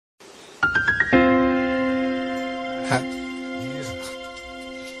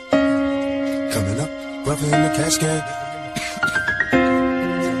profit in the cash game.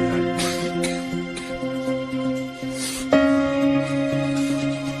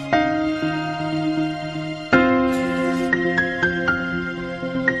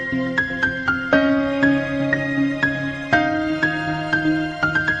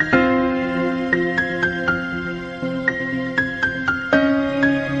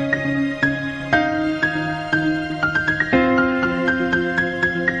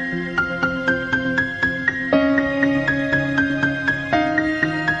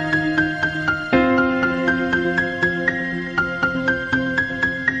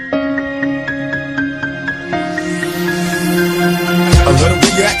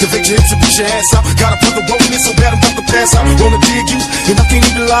 Activate your hips and push your ass out. Got a brother rolling in so bad I'm about to pass out. Wanna dig you, and I can't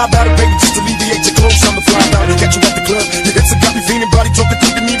even lie about it, baby. Just alleviate your clothes, time to fly out. Catch you at the club, your hips have got me feeling. Body talking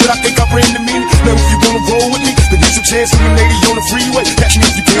to me, but I can't comprehend the meaning. Now if you wanna roll with me, then here's your chance for me, lady, on the freeway. Catch me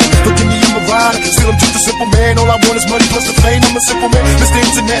if you can, but give me in my rider. Still I'm just a simple man, all I want is money plus the fame. I'm a simple man, Mr.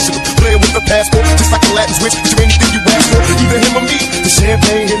 International, player with a passport, just like the Latin switch. Get you anything you ask for, either him or me. The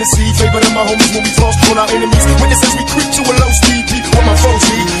champagne, Hennessy, favorite of my homies when we floss on our enemies. Witnesses we creep to a low speed, beat what my foes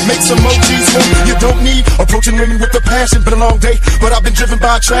need. Make some emojis for you don't need. Approaching women with a passion, been a long day, but I've been driven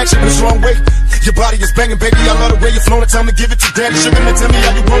by attraction in a strong way. Your body is banging, baby, I love the way you're flowing. Time to give it to daddy, sugar, now tell me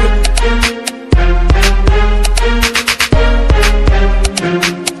how you want it.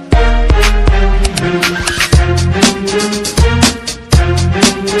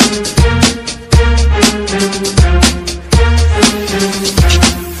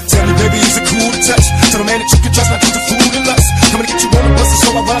 Tell me, baby, is it cool to touch? Tell the man that you can trust, not just a fool and lust. Coming to get you on the bus, it's so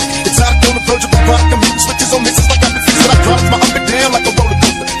ironic. It's out on the verge of erotic. I'm hitting switches on misses like I've been fixing electronics. My up and down like a roller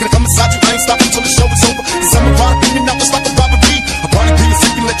coaster. Can I come inside you? I ain't stopping till the show is over. Cause I'm erotic, in and out just like a robbery. I probably be a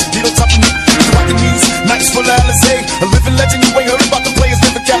freak and let you get on top of me. You rockin' these nights full of Alizé. A living legend, you ain't heard about the players,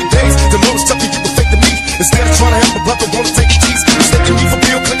 never Cali days. The Lord's Chucky, you were fake to me. Instead of trying to help a brother, wanna take a cheese. Mistaking me for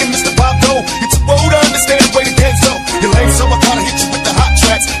Bill Clinton, Mr. Bob Dole. You too old to understand the way the game's go. You're lame, so I gotta hit you with the hot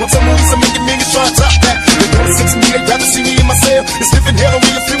tracks. Want some Lisa making millions, try to top that. They wanna sex me, they'd rather see me in my cell. It's living hell,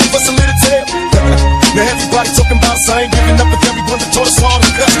 only a few of us a little tale. Now everybody talking about us, I ain't giving up with everyone that taught us all to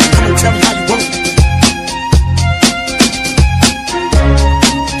cut. Come on, tell me how you want it.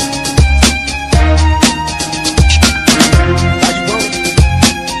 How you want it?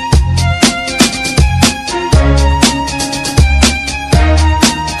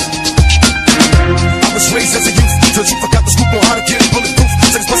 I was raised as a youth, till you forgot the scoop on how to get bulletproof.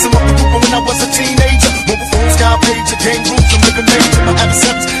 Sex busting off the roof when I was a teenager. Mobile phone, sky pager, game rules, I'm living major. My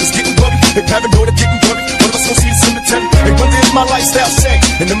adversaries is getting worried, they paranoid, getting worried. One of us gon' see the cemetery. They wonder if my lifestyle changed,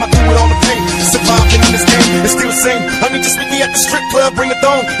 and then I do it all the pain. Surviving in this game, it's still the same. I need to meet me at the strip club, bring the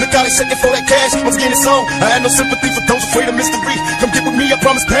thong. Look how they shaking for that cash, once again it's on. I had no sympathy for those afraid of mystery. Come get with me, I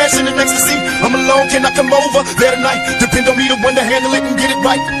promise passion and ecstasy. I'm alone, can I come over there tonight? Depend on me to one to handle it and get it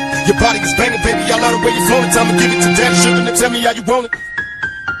right. Your body is banging, baby, I love the way you're flowing. Time to give it to daddy, sugar, now tell me how you want it.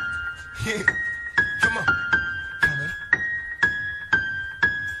 Yeah, come on, come on.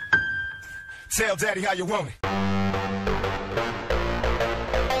 Tell daddy how you want it.